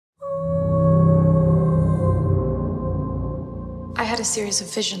had a series of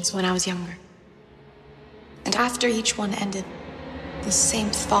visions when I was younger. And after each one ended, the same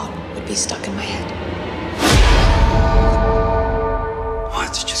thought would be stuck in my head.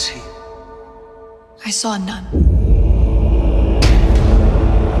 What did you see? I saw a nun.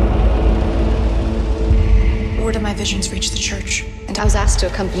 Word of my visions reached the church, and I was asked to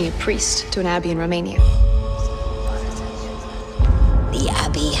accompany a priest to an abbey in Romania. The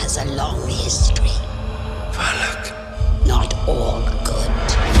abbey has a long history. Valak. Not all good.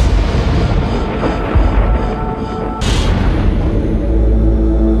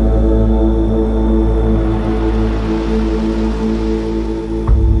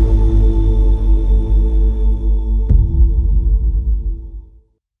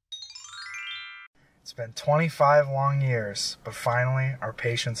 It's been 25 long years, but finally our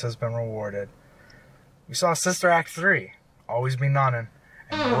patience has been rewarded. We saw Sister Act 3, Always Be Nunnin',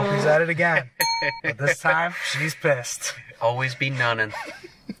 and Wolfie's at it again. But this time, she's pissed. Always be nunnin'.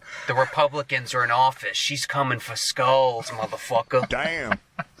 The Republicans are in office. She's coming for skulls, motherfucker. Damn.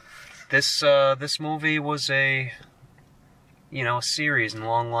 This movie was a series in a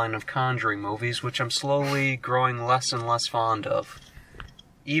long line of Conjuring movies, which I'm slowly growing less and less fond of.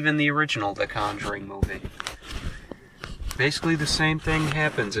 Even the original The Conjuring movie. Basically the same thing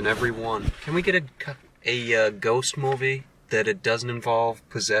happens in every one. Can we get a ghost movie that it doesn't involve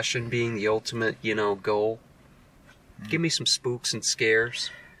possession being the ultimate, goal? Give me some spooks and scares.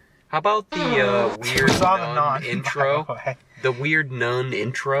 How about the weird nun intro? The weird nun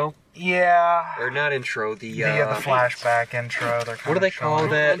intro? Yeah. Or not intro, the flashback intro. What do they call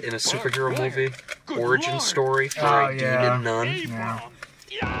that in a superhero movie? Origin story for a demon nun?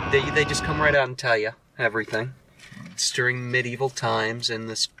 Yeah. They just come right out and tell you everything. It's during medieval times, and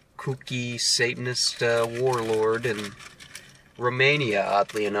this kooky Satanist warlord in Romania,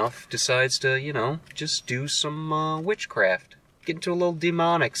 oddly enough, decides to, just do some witchcraft. Get into a little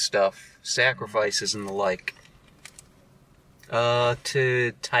demonic stuff. Sacrifices and the like. To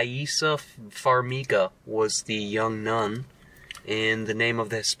Thaisa Farmiga was the young nun, and the name of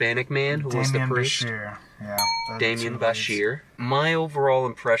the Hispanic man who was the priest. Bashir. Yeah, Damien Bashir. My overall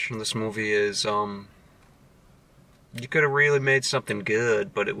impression of this movie is, you could have really made something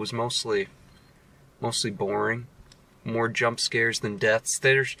good, but it was mostly boring. More jump scares than deaths.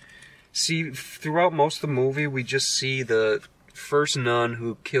 Throughout most of the movie, we just see the first nun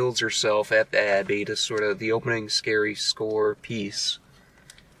who kills herself at the abbey to sort of the opening scary score piece.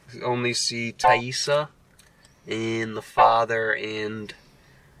 We only see Thaisa and the father and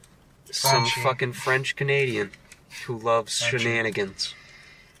some fucking French Canadian who loves shenanigans.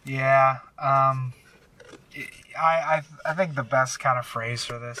 Yeah, I think the best kind of phrase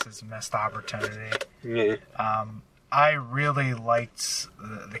for this is missed opportunity. Yeah. I really liked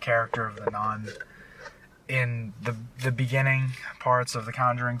the character of the nun in the beginning parts of The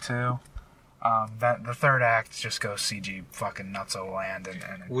Conjuring 2. That the third act just goes CG fucking nutso land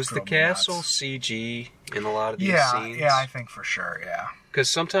and was the castle CG in a lot of these scenes? Yeah, I think for sure, yeah. Because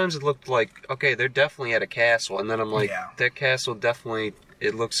sometimes it looked like, okay, they're definitely at a castle, and then I'm like, that castle definitely,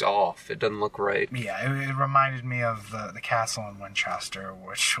 it looks off. It doesn't look right. Yeah, it reminded me of the castle in Winchester,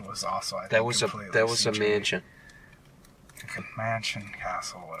 which was also, I think, that was a mansion. A mansion,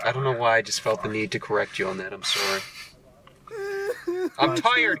 castle, whatever. I don't know why I just felt the need to correct you on that. I'm sorry. I'm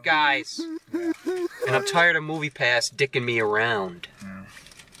tired, guys! Yeah. And I'm tired of MoviePass dicking me around. Yeah.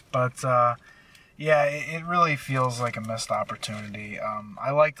 But, it really feels like a missed opportunity.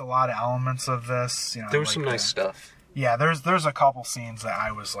 I liked a lot of elements of this. There was some nice stuff. Yeah, there's a couple scenes that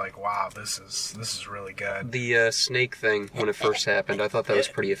I was like, wow, this is really good. The snake thing, when it first happened, I thought that was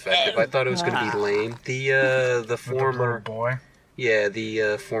pretty effective. I thought it was going to be lame. The former... The boy? Yeah,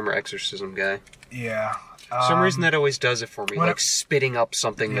 the former exorcism guy. Yeah. For some reason that always does it for me, like spitting up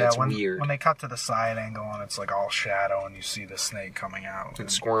something that's weird. When they cut to the side angle and it's like all shadow and you see the snake coming out.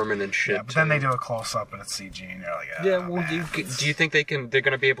 And squirming and shit. Yeah, but then they do a close-up and it's CG and you're like, do you think they're going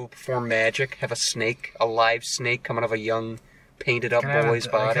to be able to perform magic? Have a live snake coming out of a young, painted-up boy's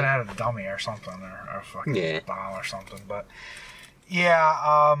body? They could have had a dummy or something, or a fucking doll or something, but...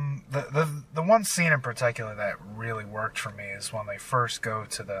 Yeah, the one scene in particular that really worked for me is when they first go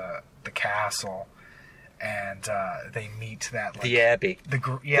to the castle... And they meet that... Like, the Abbey.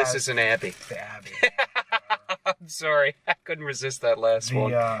 This is an Abbey. The Abbey. I'm sorry. I couldn't resist that last one.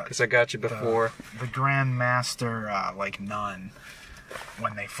 Because I got you before. The Grand Master, nun,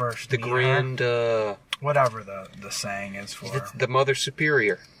 when they first meet her, whatever the saying is for... The Mother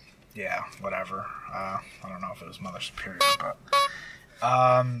Superior. Yeah, whatever. I don't know if it was Mother Superior, but...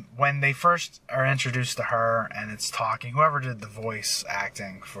 When they first are introduced to her and it's talking, whoever did the voice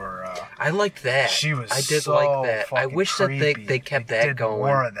acting for, I liked that. She was I did so like that. I fucking wish creepy. that they kept They that did going.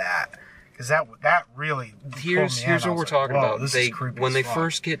 more of that. Because that really Here's what we're talking about. This is creepy when as they fuck.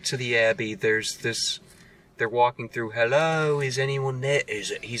 first get to the Abbey, there's this. They're walking through. Hello, is anyone there?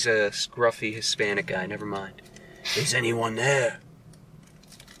 He's a scruffy Hispanic guy. Never mind. Is anyone there?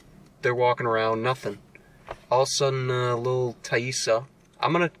 They're walking around. Nothing. All of a sudden, little Thaisa.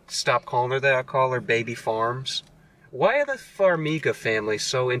 I'm gonna stop calling her that. I call her Baby Farms. Why are the Farmiga family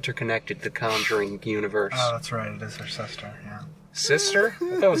so interconnected? The Conjuring universe. Oh, that's right. It is her sister. Yeah. Sister? I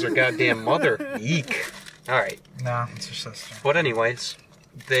thought it was her goddamn mother. Eek. Alright. No, it's her sister. But anyways,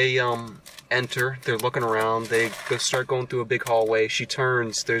 they enter, they're looking around, they start going through a big hallway, she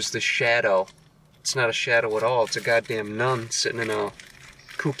turns, there's this shadow. It's not a shadow at all, it's a goddamn nun sitting in a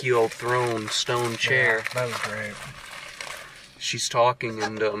kooky old throne, stone chair. Yeah, that was great. She's talking,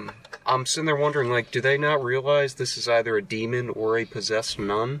 and I'm sitting there wondering, like, do they not realize this is either a demon or a possessed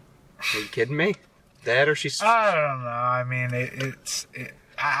nun? Are you kidding me? That or she's... I don't know. I mean,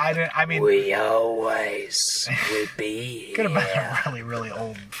 I didn't. I mean, We always will be here. could have been a really, really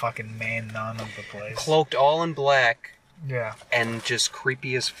old fucking main nun of the place. cloaked all in black Yeah. and just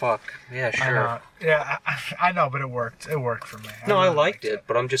creepy as fuck. Yeah, I sure. know. Yeah, I know, but it worked. It worked for me. No, I really liked it,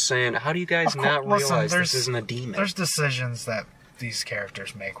 but I'm just saying, how do you guys Of course- not listen, realize there's- this isn't a demon? There's decisions that these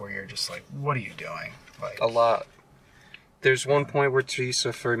characters make where you're just like, what are you doing? Like, A lot. There's one point where Teresa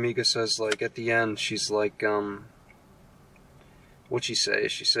Farmiga says, like, at the end, she's like, what'd she say?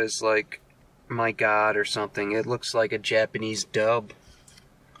 She says, like, my God, or something. It looks like a Japanese dub.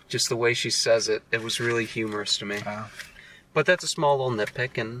 Just the way she says it, it was really humorous to me. But that's a small little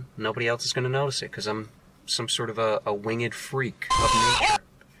nitpick, and nobody else is going to notice it, because I'm some sort of a winged freak of nature.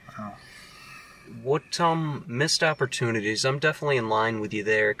 Oh. What, missed opportunities? I'm definitely in line with you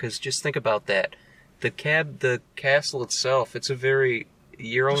there, because just think about that. The castle itself, it's a very...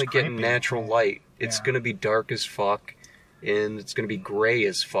 You're only getting creepy. natural light. It's Yeah. going to be dark as fuck, and it's going to be gray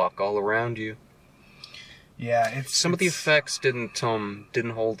as fuck all around you. yeah, it's Some of the effects didn't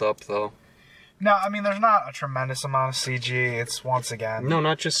hold up, though. No, I mean, there's not a tremendous amount of CG. It's once again. No,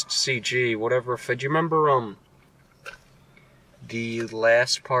 not just CG, whatever. Do you remember, the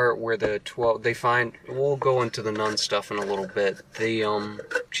last part where the 12... They find... We'll go into the nun stuff in a little bit.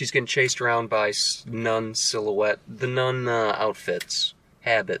 She's getting chased around by nun silhouette. The nun, outfits.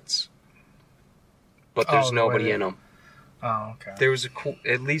 Habits. But there's the way nobody they- in them. Oh, okay. There was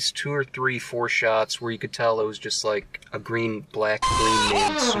at least 2 or 3, 4 shots where you could tell it was just like a black green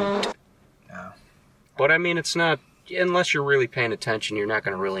man suit. Yeah. But I mean, it's not, unless you're really paying attention, you're not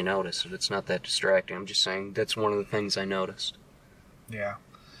going to really notice it. It's not that distracting. I'm just saying that's one of the things I noticed. Yeah.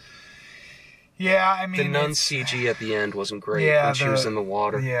 Yeah, I mean... The nun it's- CG at the end wasn't great Yeah, when she was in the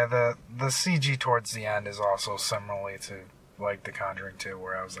water. Yeah, the CG towards the end is also similarly to, like, The Conjuring 2,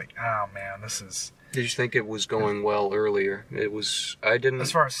 where I was like, oh, man, this is... Did you think it was going well earlier? It was, I didn't...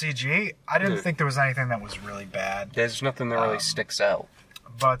 As far as CG, I didn't Yeah. think there was anything that was really bad. There's nothing that really sticks out.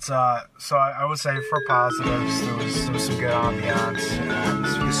 But, so I would say for positives, there was some good ambiance and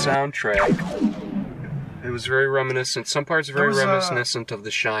atmosphere. The soundtrack, it was very reminiscent. Some parts are very There was, reminiscent of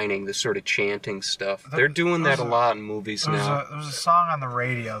The Shining, the sort of chanting stuff. They're doing that a lot in movies now. There was a song on the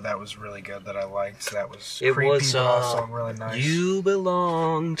radio that was really good that I liked. That was It creepy, was, but also really nice. You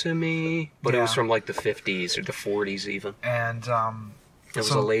Belong to Me. But it was Yeah. from like the 50s or the 40s even. And It was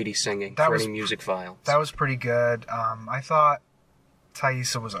so a lady singing that for was- any music files. that was pretty good. I thought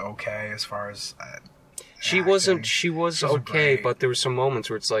Thaisa was okay as far as She acting. wasn't okay, great. but there were some moments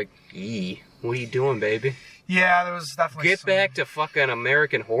where it's like, "Ee, what are you doing, baby? Yeah, there was definitely Get back to fucking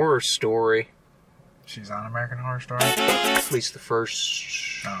American Horror Story." She's on American Horror Story. At least the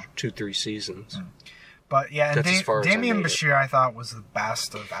first 2-3 seasons. But yeah, and That's as far as I Damien made it. Bashir I thought was the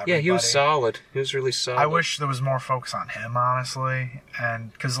best of everybody. Yeah, he was solid. He was really solid. I wish there was more focus on him, honestly,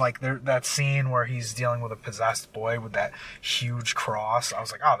 and because like that scene where he's dealing with a possessed boy with that huge cross, I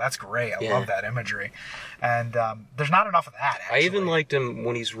was like, oh, that's great. I Yeah. love that imagery, and there's not enough of that. Actually. I even liked him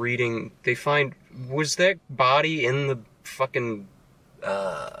when he's reading. Was that body in the fucking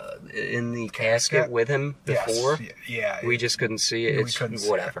in the casket with him before? Yes. Yeah. We just couldn't see it. We It's couldn't see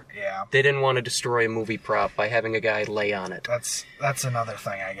whatever. it. Yeah. They didn't want to destroy a movie prop by having a guy lay on it. That's another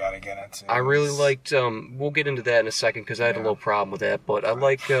thing I gotta get into. I really liked. We'll get into that in a second because I had a little problem with that. But I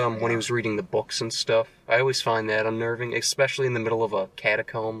like when he was reading the books and stuff. I always find that unnerving, especially in the middle of a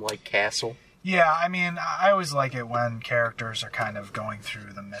catacomb-like castle. Yeah, I mean, I always like it when characters are kind of going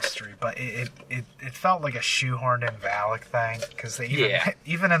through the mystery, but it felt like a shoehorned in Valak thing because they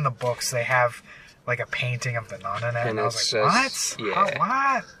even in the books they have like a painting of the nun in it, and I was says, like, what?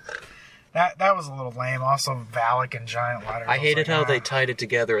 Yeah. What? That was a little lame. Also, Valak in giant letters. I hated like, how they tied it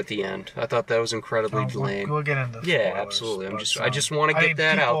together at the end. I thought that was incredibly lame. We'll get into yeah, spoilers, absolutely. but, I just want to get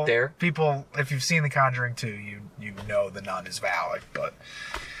that out there. People, if you've seen The Conjuring 2, you know the nun is Valak, but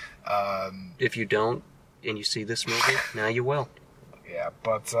if you don't and you see this movie, now you will. Yeah,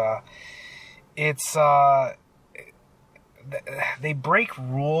 but it's they break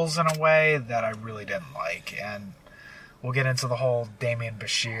rules in a way that I really didn't like, and we'll get into the whole Damien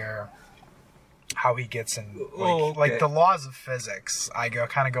Bashir, how he gets in like the laws of physics. I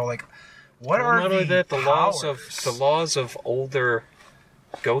kind of go like, what are not only that, the powers? laws of older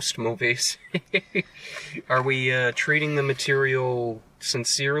ghost movies. Are we treating the material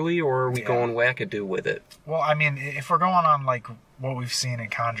sincerely, or are we going wackadoo with it? Well, I mean, if we're going on like what we've seen in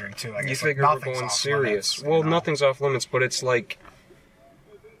Conjuring 2, I guess you figure like, we're going serious. Limits, well, nothing's off limits, but it's like,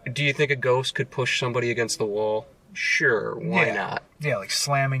 do you think a ghost could push somebody against the wall? Sure, why not? Yeah, like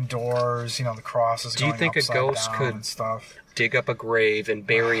slamming doors, the crosses. Do you think a ghost could and stuff? Dig up a grave and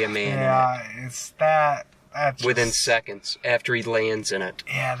bury a man in it? Yeah, it's that just, within seconds after he lands in it.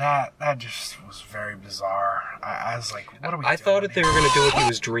 Yeah, that just was very bizarre. I was like, what are we doing? I thought that they were going to do it, he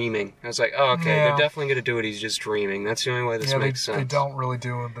was dreaming. I was like, oh, okay, they're definitely going to do it, he's just dreaming. That's the only way this makes sense. They don't really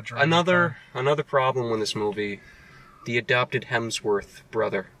do the dreaming Another problem with this movie, the adopted Hemsworth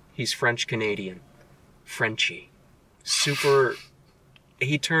brother. He's French-Canadian. Frenchie. Super...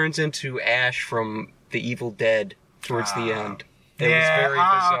 He turns into Ash from The Evil Dead towards the end. It was very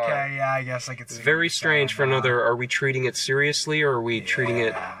bizarre. Okay, yeah, I guess I could see. It's very strange for another. Are we treating it seriously, or are we treating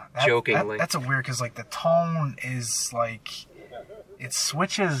it jokingly? That's a weird, because like the tone is like it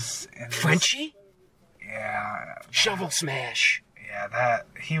switches. Frenchie? Yeah. Shovel smash. Yeah,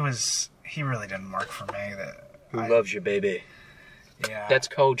 he really didn't work for me. Who loves you, baby? Yeah. That's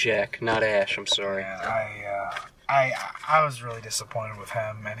Kojak, not Ash. I'm sorry. Yeah, I was really disappointed with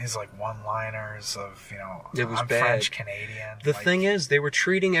him and his like one-liners of it was I'm bad. French Canadian. The thing is, they were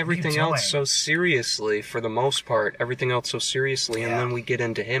treating everything else so seriously for the most part. Everything else so seriously, and then we get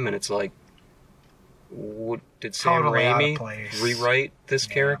into him, and it's like, did Sam Raimi rewrite this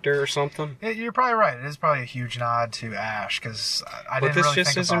character or something? Yeah, you're probably right. It is probably a huge nod to Ash, because I didn't really think about that. But this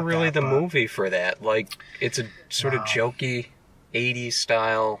just isn't really the movie for that. Like, it's a sort of jokey 80s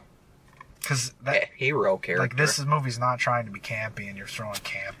style. Because hero character. Like, this movie's not trying to be campy, and you're throwing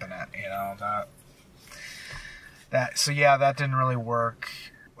camp in it. So yeah, that didn't really work.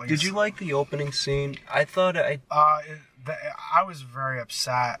 Like, did you like the opening scene? I thought I was very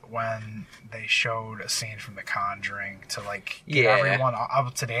upset when they showed a scene from The Conjuring to like get everyone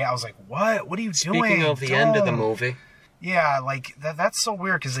up to date. I was like, what? What are you doing? Speaking of the end of the movie. Yeah, like that's so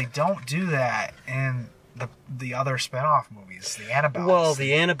weird, because they don't do that in the other spin-off movies, the Annabelles. Well,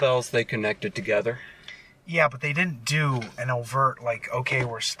 the Annabelles, they connected together. Yeah, but they didn't do an overt, like, okay,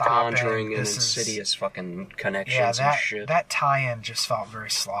 we're stopping. Conjuring and Insidious fucking connections and shit. That tie-in just felt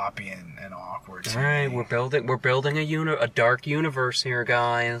very sloppy and awkward. Alright, we're building a dark universe here,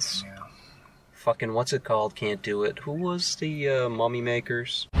 guys. Yeah. Fucking, what's it called? Can't do it. Who was the mummy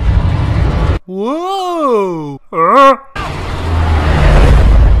makers? Whoa!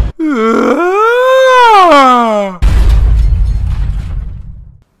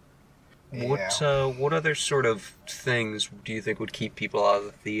 What other sort of things do you think would keep people out of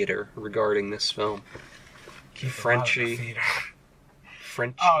the theater regarding this film? Frenchie.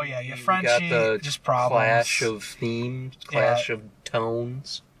 Oh yeah, Frenchie. You got the just problems. Clash of themes, clash of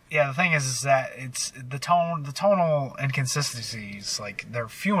tones. Yeah, the thing is that it's the tonal inconsistencies. Like, they're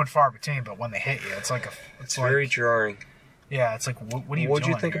few and far between, but when they hit you, it's like it's very jarring. Yeah, it's like, what are you doing? What'd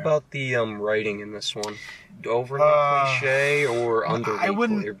you think about the writing in this one? Overly cliche or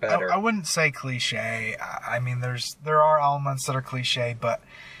underly or better? I wouldn't say cliche. I mean, there are elements that are cliche, but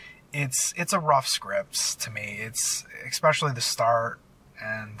it's a rough script to me. It's especially the start,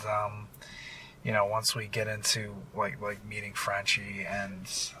 and once we get into like meeting Frenchie and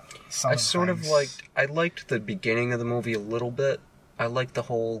some. I liked the beginning of the movie a little bit. I like the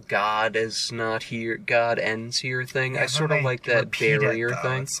whole God is not here, God ends here thing. I sort of like that barrier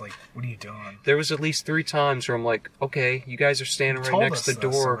thing. It's like, what are you doing? There was at least 3 times where I'm like, okay, you guys are standing right next to the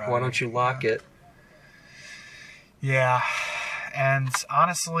door. Why don't you lock it? Yeah, and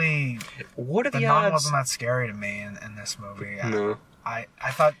honestly, what are the nun odds? Wasn't that scary to me in this movie. No. I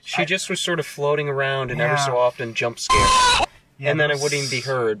thought... She just was sort of floating around and every so often jump scare. Yeah, and then it wouldn't even be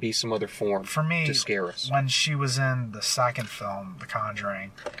her, it'd be some other form for me, to scare us. When she was in the second film, The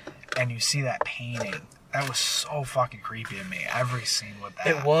Conjuring, and you see that painting, that was so fucking creepy to me. Every scene with that.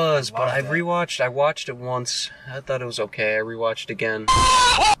 It was, but I watched it once. I thought it was okay. I rewatched again.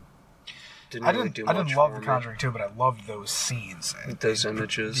 didn't really do much. I didn't love The Conjuring 2, but I loved those scenes. Those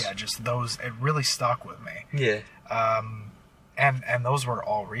images. Yeah, just those. It really stuck with me. Yeah. And those were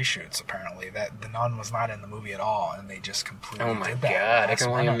all reshoots, apparently. That The Nun was not in the movie at all, and they just completely Oh my did that. god, I can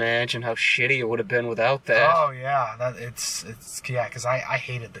only imagine how shitty it would have been without that. Oh, yeah. It's because I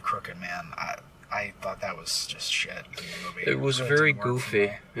hated The Crooked Man. I thought that was just shit in the movie. It was really very didn't work for goofy.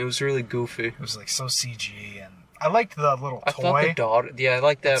 me. It was really goofy. It was like so CG, and I liked the little I toy. thought the daughter... Yeah, I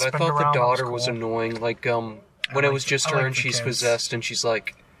like that. I spun thought the around, that was daughter was cool. annoying. Like, when it was just her and she's kids. possessed and she's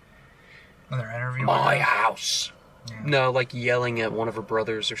like... When they're interviewing My her. house! Yeah. No, like yelling at one of her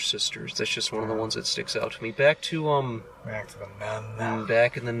brothers or sisters. That's just one of the ones that sticks out to me. Back to, Back to the nun.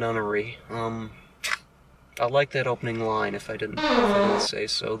 back in the nunnery. I like that opening line, if I didn't say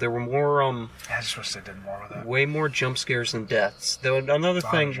so. There were more, I just wish they did more with it. way more jump scares than deaths. Though another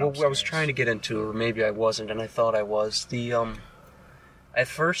thing, jump I was scares. trying to get into, or maybe I wasn't, and I thought I was. At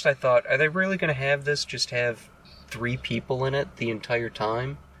first I thought, are they really going to have this just have 3 people in it the entire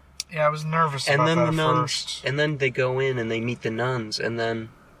time? Yeah, I was nervous And about then that the at nuns, first. and then they go in and they meet the nuns, and then,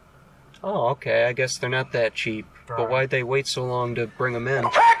 oh, okay, I guess they're not that cheap. But Right. why'd they wait so long to bring them in?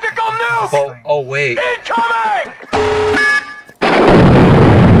 Tactical nuke! Oh, wait. Incoming!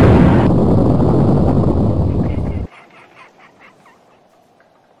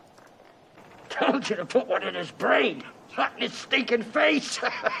 Told you to put one in his brain, not in his stinking face.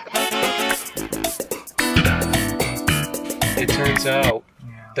 It turns out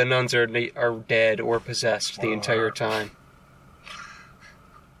Yeah. the nuns are dead or possessed the entire time.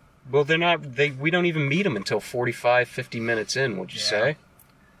 Well, they're not. We don't even meet them until 45, 50 minutes in. Would you Yeah. say?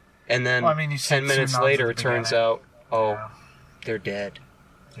 And then Well, I mean, you see 10 minutes 2 nuns later, at it the turns beginning. out, oh, Yeah. they're dead.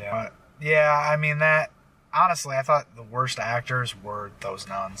 Yeah. But, yeah, I mean, that... Honestly, I thought the worst actors were those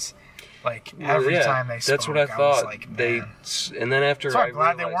nuns. Like, every yeah, time they spoke, that's what I was thought. like, They, man. and then after So I I'm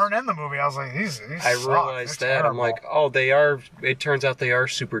glad realized, they weren't in the movie. I was like, these I suck. realized They're that I'm terrible. like, oh, they are. It turns out they are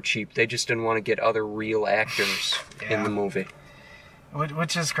super cheap. They just didn't want to get other real actors in Yeah. the movie.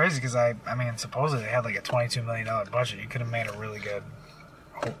 Which is crazy because I mean, supposedly they had like a $22 million budget. You could have made a really good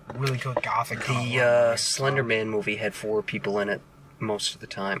gothic. The Slender Man movie had 4 people in it most of the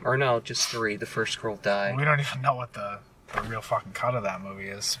time, or no, just 3. The first girl died. We don't even know what the real fucking cut of that movie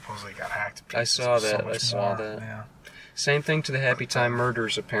is. Supposedly it got hacked to pieces. I saw It was so that, much I saw more. that. Yeah. Same thing to the Happy Time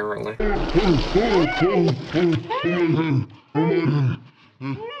Murders, apparently.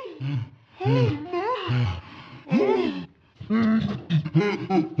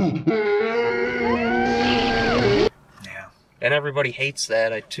 Yeah. And everybody hates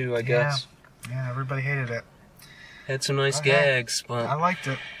that, I guess. Yeah, everybody hated it. Had some nice Okay. gags, but I liked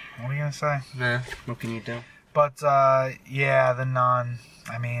it. What are you gonna say? nah, what can you do? But yeah, the Nun.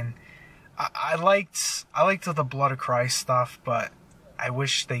 I mean, I liked the Blood of Christ stuff, but I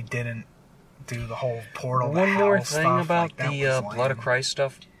wish they didn't do the whole portal. One to more hell thing stuff. about Like, that the was Blood of lame. Christ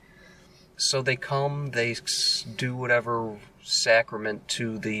stuff. So they come, they do whatever sacrament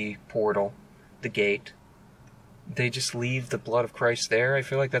to the portal, the gate. They just leave the Blood of Christ there. I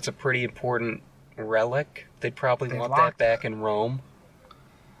feel like that's a pretty important relic. They'd probably They want that locked back it. in Rome.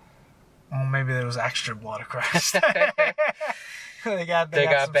 Well, maybe there was extra Blood of Christ. they got They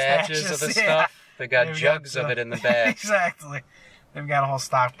got batches of the stashes, yeah. stuff. They got They've jugs got of the- it in the back. Exactly. They've got a whole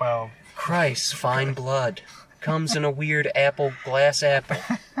stockpile. Christ, fine blood. Comes in a weird glass apple.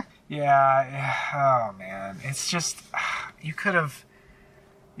 Yeah. Oh man, it's just you could have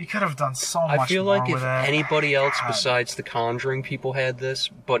done so much. I feel more like if with it. anybody else God. besides the Conjuring people had this,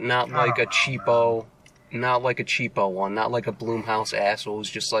 but not I like a don't know, cheapo, not like a cheapo one, not like a Blumhouse asshole who's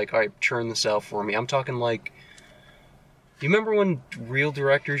just like, all right, churn this out for me. I'm talking like, you remember when real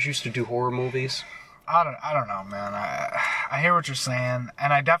directors used to do horror movies? I don't know, man. I hear what you're saying,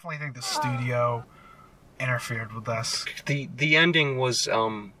 and I definitely think the studio interfered with this. The ending was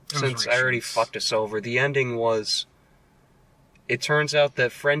since I already reshoots. fucked us over. The ending was, it turns out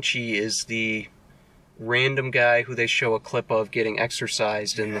that Frenchie is the random guy who they show a clip of getting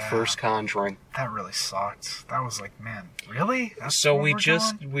exorcised in the Yeah. first Conjuring. That really sucked. That was like, man, really? That's So what we we're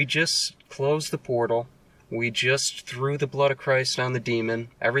just doing? closed the portal. We just threw the Blood of Christ on the demon.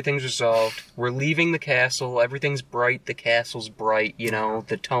 Everything's resolved. We're leaving the castle. Everything's bright. The castle's bright. You know,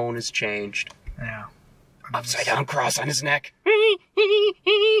 the tone has changed. Yeah. Upside down cross on his neck.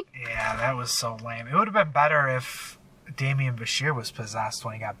 Yeah, that was so lame. It would have been better if Damien Bashir was possessed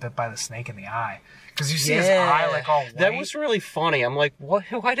when he got bit by the snake in the eye. Because you see his eye like all white. That was really funny. I'm like, what?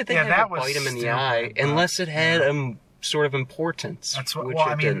 Why did they Yeah, have that to was bite him in the stupid, eye? but- Unless it had sort of importance. That's what. which Well,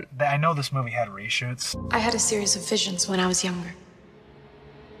 it I mean, didn't. I know this movie had reshoots. I had a series of visions when I was younger.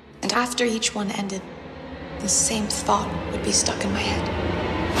 And after each one ended, the same thought would be stuck in my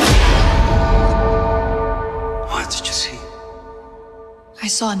head. did you see? I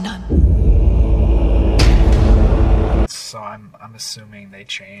saw none. So I'm assuming they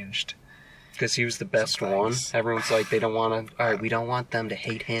changed. Because he was the best one. Everyone's like, they don't want to... Alright, we don't want them to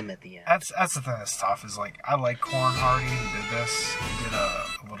hate him at the end. That's the thing that's tough, is like, I like Corrin Hardy, who did this. He did a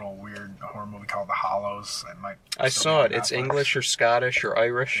little weird horror movie called The Hollows. I saw it. It's English or Scottish or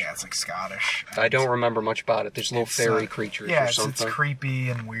Irish. Yeah, it's like Scottish. I don't remember much about it. There's little fairy creatures or something. Yeah, it's creepy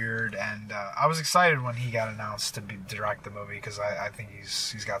and weird, and I was excited when he got announced to direct the movie, because I think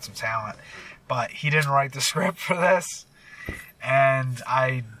he's got some talent. But he didn't write the script for this, and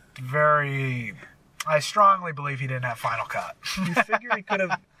I strongly believe he didn't have final cut.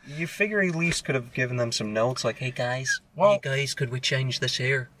 You figure he at least could have given them some notes, like, hey guys, could we change this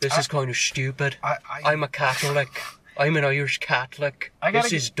here? This is kind of stupid. I'm a Catholic. I'm an Irish Catholic.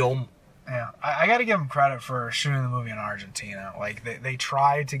 This is dumb. Yeah, I gotta give him credit for shooting the movie in Argentina. Like, they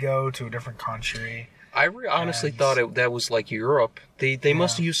tried to go to a different country. I honestly thought that was like Europe. They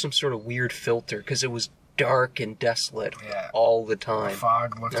must have used some sort of weird filter, because it was dark and desolate all the time. The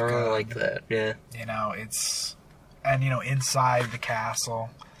fog looked good. I really like that, yeah. You know, inside the castle.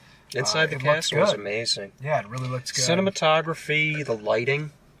 Inside the castle was amazing. Yeah, it really looked good. Cinematography, the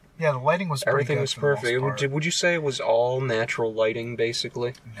lighting. Yeah, the lighting was pretty Everything good was for perfect. the most part. Would you say it was all natural lighting,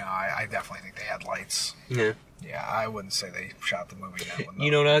 basically? No, I definitely think they had lights. Yeah. Yeah, I wouldn't say they shot the movie now.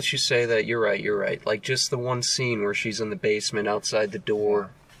 You know, now that you say that, you're right. Like, just the one scene where she's in the basement outside the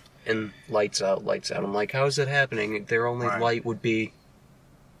door, and lights out. I'm like, how is that happening? Their only light would be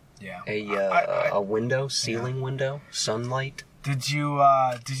a window, ceiling window, sunlight. Did you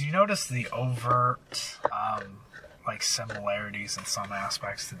notice the overt like similarities in some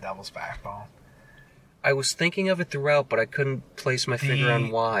aspects to Devil's Backbone? I was thinking of it throughout, but I couldn't place my finger on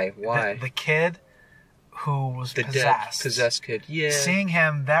why. Why? The kid who was the possessed kid. Yeah. Seeing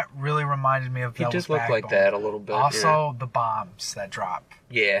him, that really reminded me of Devil's Backbone. He did look like that a little bit. Also, the bombs that drop.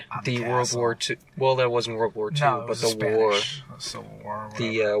 Yeah, the World War II. Well, that wasn't World War II, but the war. Civil War.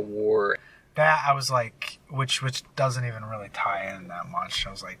 The war. That I was like, which doesn't even really tie in that much.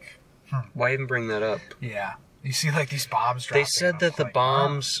 I was like, why even bring that up? Yeah. You see, like, these bombs dropping. They said that the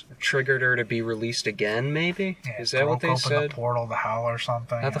bombs triggered her to be released again, maybe? Yeah, is that what they said? Open the portal to hell or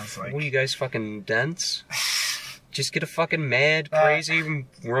something. What are you guys, fucking dense? Just get a fucking mad, crazy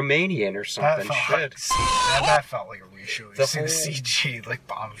Romanian or something. That felt like a reshoot. You see the CG, like,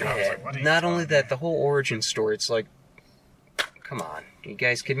 bomb drops. Yeah, like, what are you not only that, the whole origin story, it's like, come on. You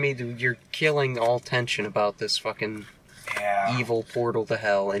guys kidding me? You're killing all tension about this fucking evil portal to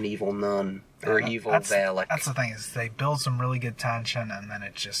hell and evil nun. Or evil Valak. That's the thing, is they build some really good tension, and then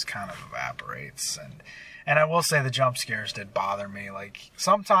it just kind of evaporates. And I will say the jump scares did bother me. Like,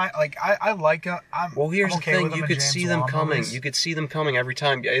 sometimes, like, I like it. Well, here's okay the thing, you could see them coming. Movies. You could see them coming every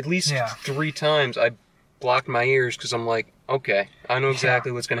time. At least 3 times I blocked my ears, because I'm like, okay, I know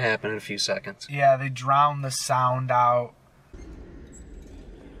exactly what's going to happen in a few seconds. Yeah, they drown the sound out.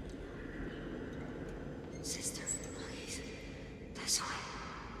 Sister, please. This way.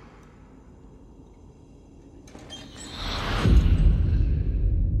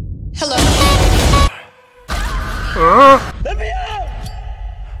 Hello? Let me out!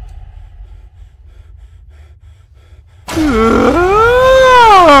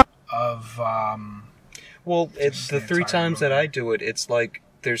 Well, it's the 3 times that I do it, it's like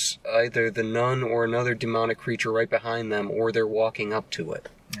there's either the nun or another demonic creature right behind them, or they're walking up to it.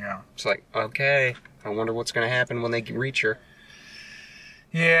 Yeah. It's like, okay, I wonder what's going to happen when they reach her.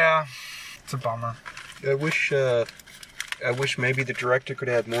 Yeah, it's a bummer. I wish maybe the director could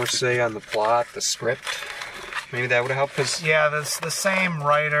have more say on the plot, the script. Maybe that would help. Yeah, the same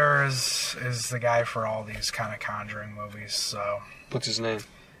writer is the guy for all these kind of Conjuring movies. So what's his name?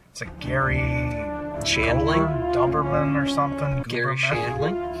 It's a Gary Shandling? Duberman or something. Gary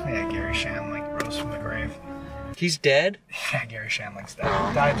Shandling? Yeah, Gary Shandling rose from the grave. He's dead? Yeah, Gary Shandling's dead.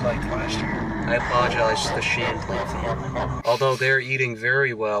 He died like last year. I apologize to the Shandling family. Although they're eating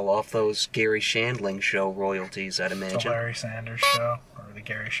very well off those Gary Shandling show royalties, I'd imagine. The Larry Sanders show? Or the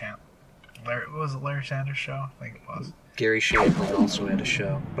Gary what was it, Larry Sanders show? I think it was. Gary Shandling also had a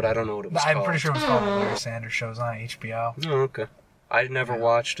show, but I don't know what it was called. I'm pretty sure it was called the Larry Sanders show. It was on HBO. Oh, okay. I never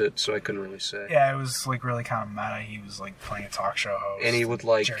watched it, so I couldn't really say. Yeah, it was like really kind of meta. He was like playing a talk show host. And he would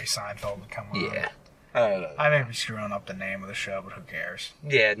like... Jerry Seinfeld would come on. Yeah. I may be screwing up the name of the show, but who cares?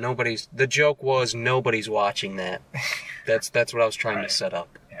 Yeah, the joke was nobody's watching that. That's what I was trying to set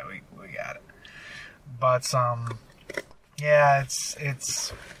up. Yeah, we got it. But, yeah,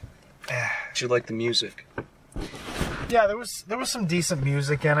 it's Did you like the music? Yeah, there was some decent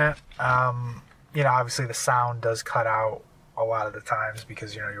music in it. You know, obviously the sound does cut out a lot of the times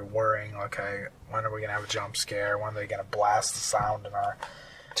because, you're worrying, okay, when are we going to have a jump scare? When are they going to blast the sound in our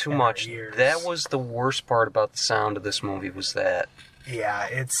Too much. ears? That was the worst part about the sound of this movie was that. Yeah,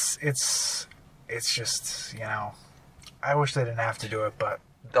 it's just, I wish they didn't have to do it, but...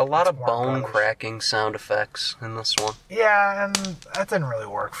 A lot of bone cracking sound effects in this one. Yeah, and that didn't really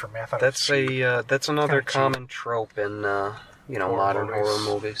work for me. I thought that's another common trope in modern horror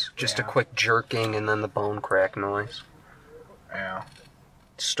movies. Just a quick jerking and then the bone crack noise. Yeah.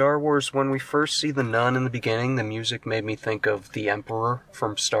 Star Wars, when we first see the nun in the beginning, the music made me think of the Emperor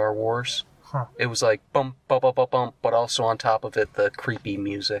from Star Wars. Huh. It was like bump, bump, bump, bump, bump, but also on top of it, the creepy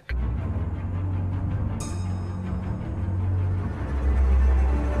music.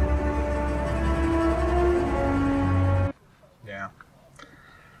 Yeah.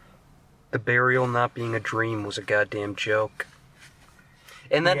 The burial not being a dream was a goddamn joke.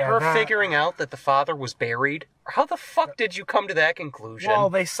 And then her figuring out that the father was buried. How the fuck did you come to that conclusion? Well,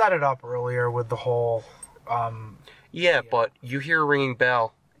 they set it up earlier with the whole... but you hear a ringing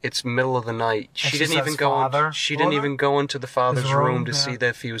bell. It's middle of the night. She didn't even go into the father's room to see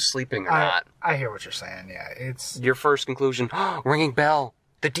if he was sleeping or not. I hear what you're saying, yeah. It's your first conclusion, ringing bell.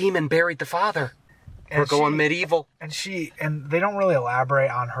 The demon buried the father. We're going medieval. And they don't really elaborate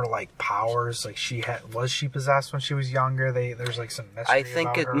on her powers. Like was she possessed when she was younger? There's some mystery. I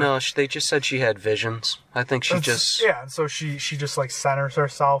think about her. They just said she had visions. I think she just and so she just centers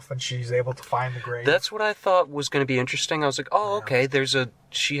herself and she's able to find the grave. That's what I thought was going to be interesting. I was like, oh, okay.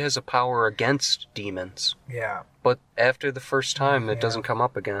 She has a power against demons. Yeah. But after the first time, it doesn't come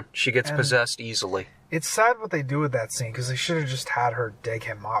up again. She gets possessed easily. It's sad what they do with that scene, because they should have just had her dig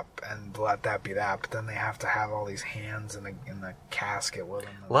him up and let that be that, but then they have to have all these hands in the casket with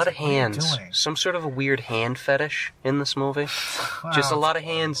him. A lot of hands. Some sort of a weird hand fetish in this movie. Well, just a lot of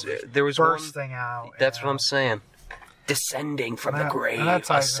hands. There was bursting out. That's what I'm saying. Descending from the grave.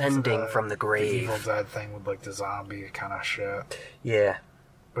 Ascending from the grave. The Evil Dead thing with the zombie kind of shit. Yeah.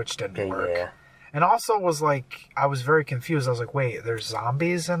 Which didn't work. Yeah. And also was I was very confused. I was like, wait, there's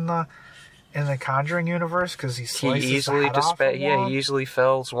zombies in the Conjuring universe? Because he slices the head off of one? Yeah, he easily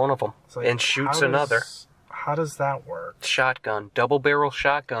fells one of them and shoots another. How does that work? Shotgun. Double barrel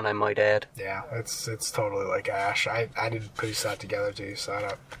shotgun, I might add. Yeah, it's totally like Ash. I didn't piece that together till you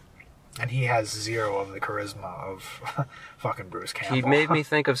said it. And he has zero of the charisma of fucking Bruce Campbell. He made me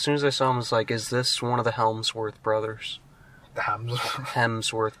think of, as soon as I saw him, I was like, is this one of the Helmsworth brothers? The Hemsworth?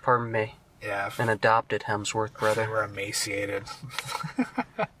 Hemsworth, pardon me. Yeah. An adopted Hemsworth brother. They were emaciated.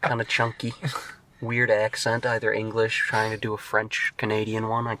 Kind of chunky. Weird accent, either English, trying to do a French-Canadian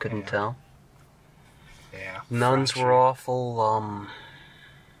one, I couldn't tell. Yeah. Nuns were awful,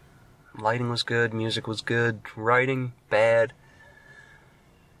 lighting was good, music was good, writing, bad.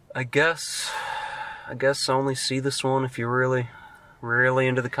 I guess only see this one if you're really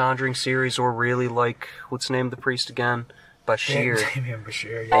into the Conjuring series or really like, what's the name of the priest again? Bashir. Damien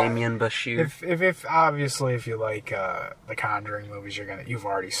Bashir. Yeah. Damien Bashir. If obviously if you like the Conjuring movies, you've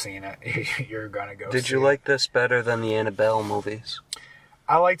already seen it. You're gonna go. Did you like this better than the Annabelle movies?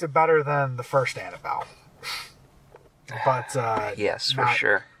 I liked it better than the first Annabelle. But yes, for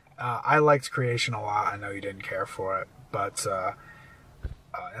sure. I liked Creation a lot. I know you didn't care for it, but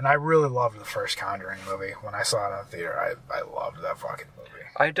and I really loved the first Conjuring movie. When I saw it in the theater, I loved that fucking movie.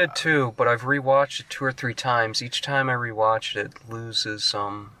 I did too, but I've rewatched it 2 or 3 times. Each time I rewatched it, loses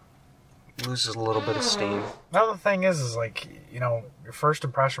a little bit of steam. Another thing is your first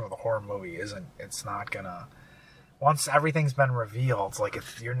impression with a horror movie it's not gonna. Once everything's been revealed,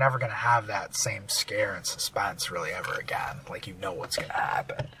 you're never gonna have that same scare and suspense really ever again. You know what's gonna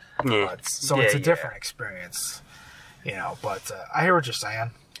happen. Yeah. It's a different experience. But I hear what you're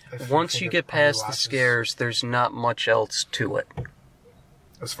saying. Once you get past the scares, there's not much else to it.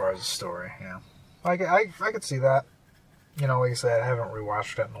 As far as the story, yeah. I could see that. Like I said, I haven't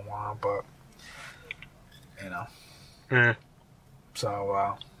rewatched it in a while, but, Mm.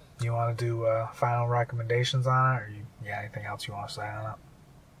 So, you want to do final recommendations on it, or you got anything else you want to say on it?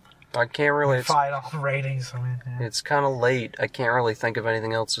 I can't really... Final ratings, yeah. It's kind of late. I can't really think of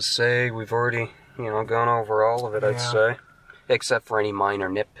anything else to say. We've already... gone over all of it, I'd say. Except for any minor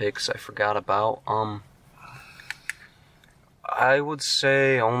nitpicks I forgot about. I would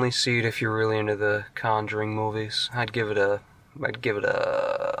say only see it if you're really into the Conjuring movies. I'd give it a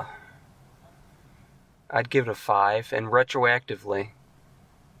 5, and retroactively,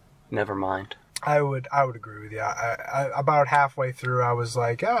 never mind. I would agree with you. I about halfway through, I was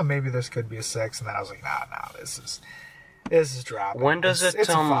like, oh, maybe this could be a 6, and then I was like, nah, this is dropping. When does it's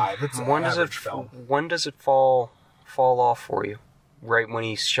a 5. It's an average film. When does it fall off for you? right when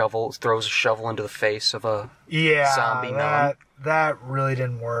he throws a shovel into the face of a zombie nun. That really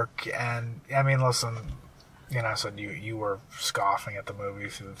didn't work. And I mean, listen, I said you were scoffing at the movie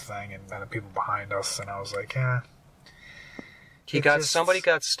through the thing, and then the people behind us, and I was like, Somebody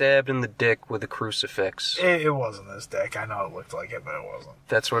got stabbed in the dick with a crucifix. It wasn't his dick. I know it looked like it, but it wasn't.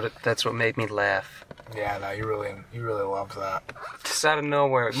 That's what made me laugh. Yeah, no, you really loved that. Just out of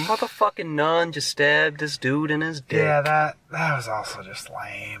nowhere, motherfucking nun just stabbed this dude in his dick. Yeah, that was also just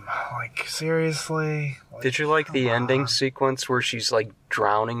lame. Like, seriously? Like, did you like the ending sequence where she's like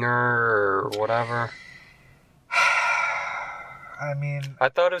drowning her or whatever? I mean, I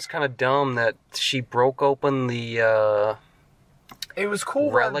thought it was kind of dumb that she broke open the it was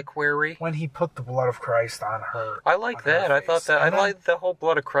cool reliquary when he put the blood of Christ on her. I like that. I thought that. I liked the whole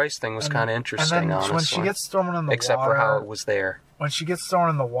blood of Christ thing was kind of interesting. And then honestly, when she gets thrown in the water, except for how it was there. When she gets thrown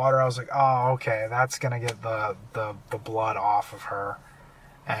in the water, I was like, oh, okay, that's gonna get the blood off of her.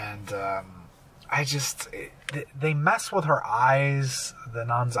 And they mess with her eyes, the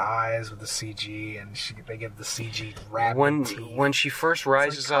nun's eyes, with the CG, and they give the CG rabbit teeth. When she first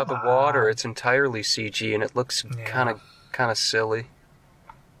rises out of the water, it's entirely CG, and it looks kind of silly.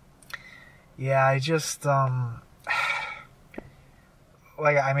 Yeah, I just I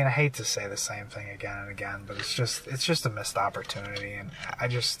hate to say the same thing again and again, but it's just a missed opportunity, and I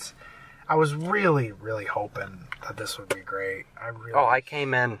was really, really hoping that this would be great. I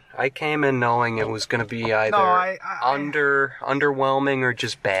came in knowing it was going to be either underwhelming or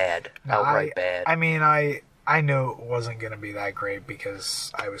just bad, outright bad. I mean, I knew it wasn't going to be that great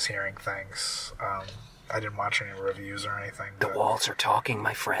because I was hearing things. I didn't watch any reviews or anything. The walls are talking,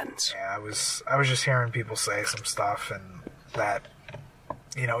 my friends. Yeah, I was just hearing people say some stuff, and that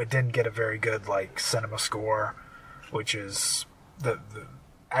it didn't get a very good cinema score, which is the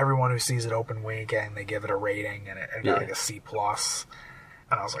everyone who sees it open weekend, they give it a rating, and it got a C+. And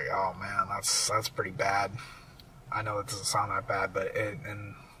I was like, oh man, that's pretty bad. I know it doesn't sound that bad, but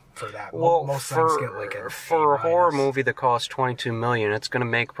for that, most things get for a horror movie that costs $22 million, it's going to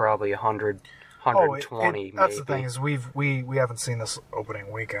make probably 120. That's the thing is we haven't seen this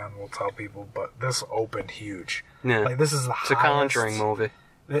opening weekend. We'll tell people, but this opened huge. Yeah, this is it's a Conjuring movie.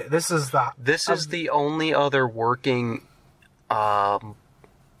 This is the only other working, Marvel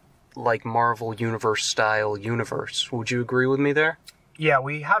Universe style universe. Would you agree with me there? Yeah,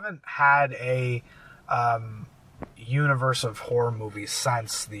 we haven't had a universe of horror movies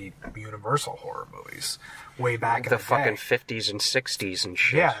since the Universal horror movies way back in the fucking 50s and 60s and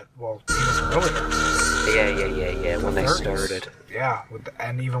shit. Yeah, well, even earlier. Yeah, when they 30s. started. Yeah,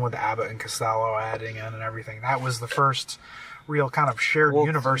 and even with Abbott and Costello adding in and everything, that was the first real kind of shared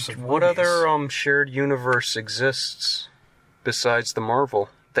universe of what movies. Other shared universe exists besides the Marvel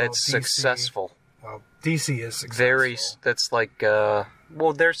that's successful? Well, DC is successful. That's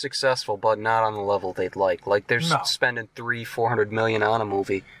they're successful, but not on the level they'd like. Like, they're spending $300-400 million on a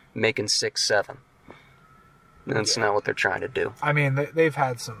movie, making 6-7. That's not what they're trying to do. I mean, they've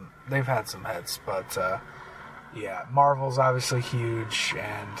had some hits, but yeah, Marvel's obviously huge,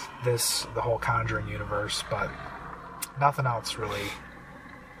 and the whole Conjuring universe, but nothing else really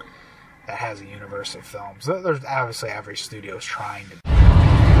that has a universe of films. There's obviously every studio's trying to.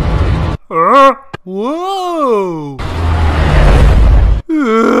 Whoa!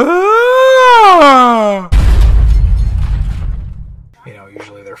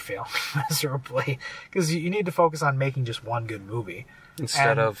 Usually they're failing miserably because you need to focus on making just one good movie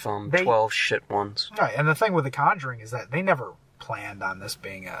instead of 12 shit ones. Right, and the thing with The Conjuring is that they never planned on this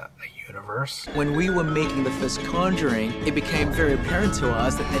being a universe. When we were making the first Conjuring, it became very apparent to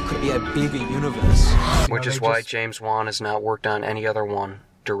us that there could be a bigger universe. Which is why James Wan has not worked on any other one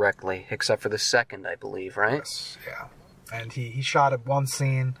directly, except for the second, I believe, right? Yes, yeah. And he shot one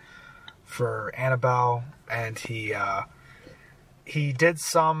scene for Annabelle, and he did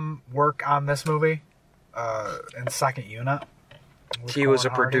some work on this movie in second unit. He was a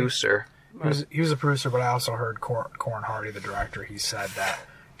producer. He was a producer, but I also heard Corrin Hardy, the director, he said that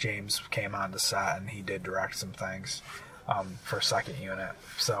James came on the set and he did direct some things for second unit.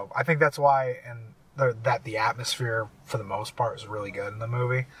 So I think that's why that the atmosphere, for the most part, is really good in the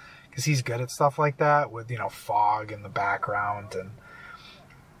movie. Because he's good at stuff like that, with, fog in the background and,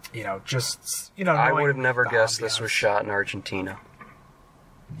 I would have never guessed this was shot in Argentina.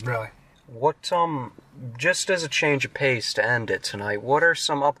 Really? What, just as a change of pace to end it tonight, what are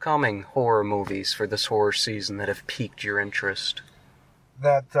some upcoming horror movies for this horror season that have piqued your interest?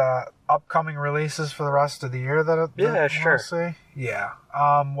 That, upcoming releases for the rest of the year that sure. See? Yeah.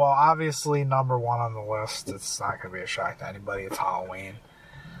 Well, obviously, number one on the list, it's not going to be a shock to anybody, it's Halloween.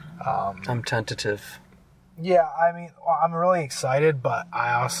 I'm tentative. Yeah, I mean, I'm really excited, but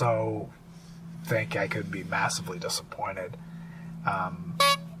I also think I could be massively disappointed.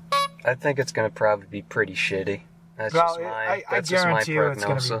 I think it's going to probably be pretty shitty. That's Well, just my I guarantee you it's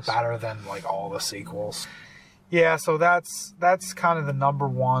going to be prognosis. better than like all the sequels. Yeah, so that's kind of the number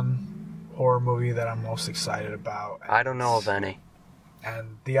one horror movie that I'm most excited about. I don't know of any.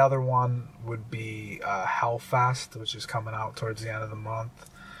 And the other one would be Hellfest, which is coming out towards the end of the month.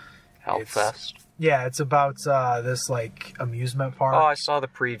 Hellfest? Yeah, it's about this like amusement park. Oh, I saw the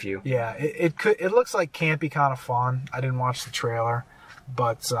preview. Yeah, it looks like campy, kind of fun. I didn't watch the trailer,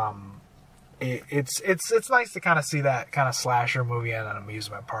 but it's nice to kind of see that kind of slasher movie in an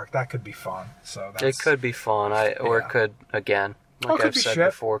amusement park. That could be fun. So It could be fun, or it could, again, like I've said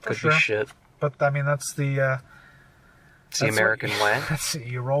before, it could be shit. But I mean, that's the American way.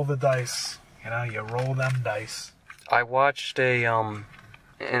 You roll the dice. You roll them dice. I watched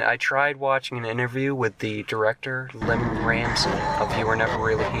and I tried watching an interview with the director, Lim Ramsey, of You Were Never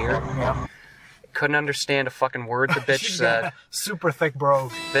Really Here. Yeah. Couldn't understand a fucking word the bitch said. Super thick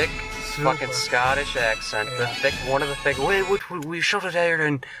brogue. Thick fucking Scottish accent. Yeah. The thick, one of the thick, we shut it out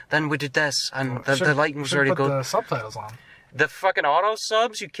and then we did this and the lighting was already put good. The subtitles on. The fucking auto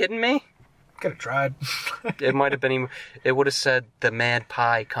subs? You kidding me? Could have tried. It might have been. It would have said the mad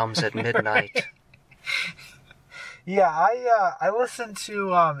pie comes at midnight. Yeah, I listened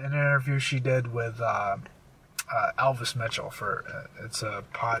to an interview she did with Elvis Mitchell for it's a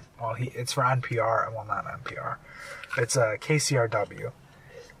pod. Well, it's for NPR. Well, not NPR. It's KCRW,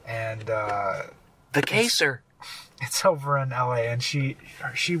 and The Caser. It's over in LA, and she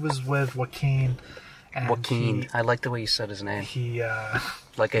was with Joaquin. And Joaquin. I like the way you said his name. He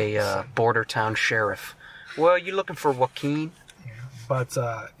like a border town sheriff. Well, you looking for Joaquin? But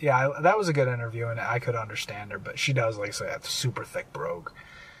that was a good interview, and I could understand her. But she does, like I say, a super thick brogue.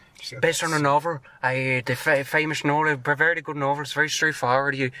 Based on a novel, the famous novel, a very good novel. It's very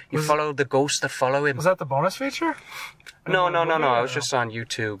straightforward. You follow the ghosts that follow him. Was that the bonus feature? No. I was just on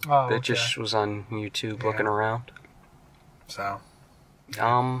YouTube. Oh, It okay. just was on YouTube looking around. So.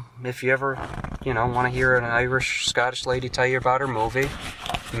 If you ever, want to hear an Irish Scottish lady tell you about her movie,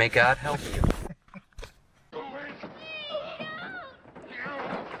 may God help you.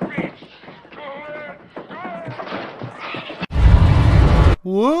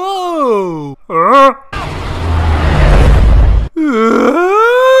 Whoa!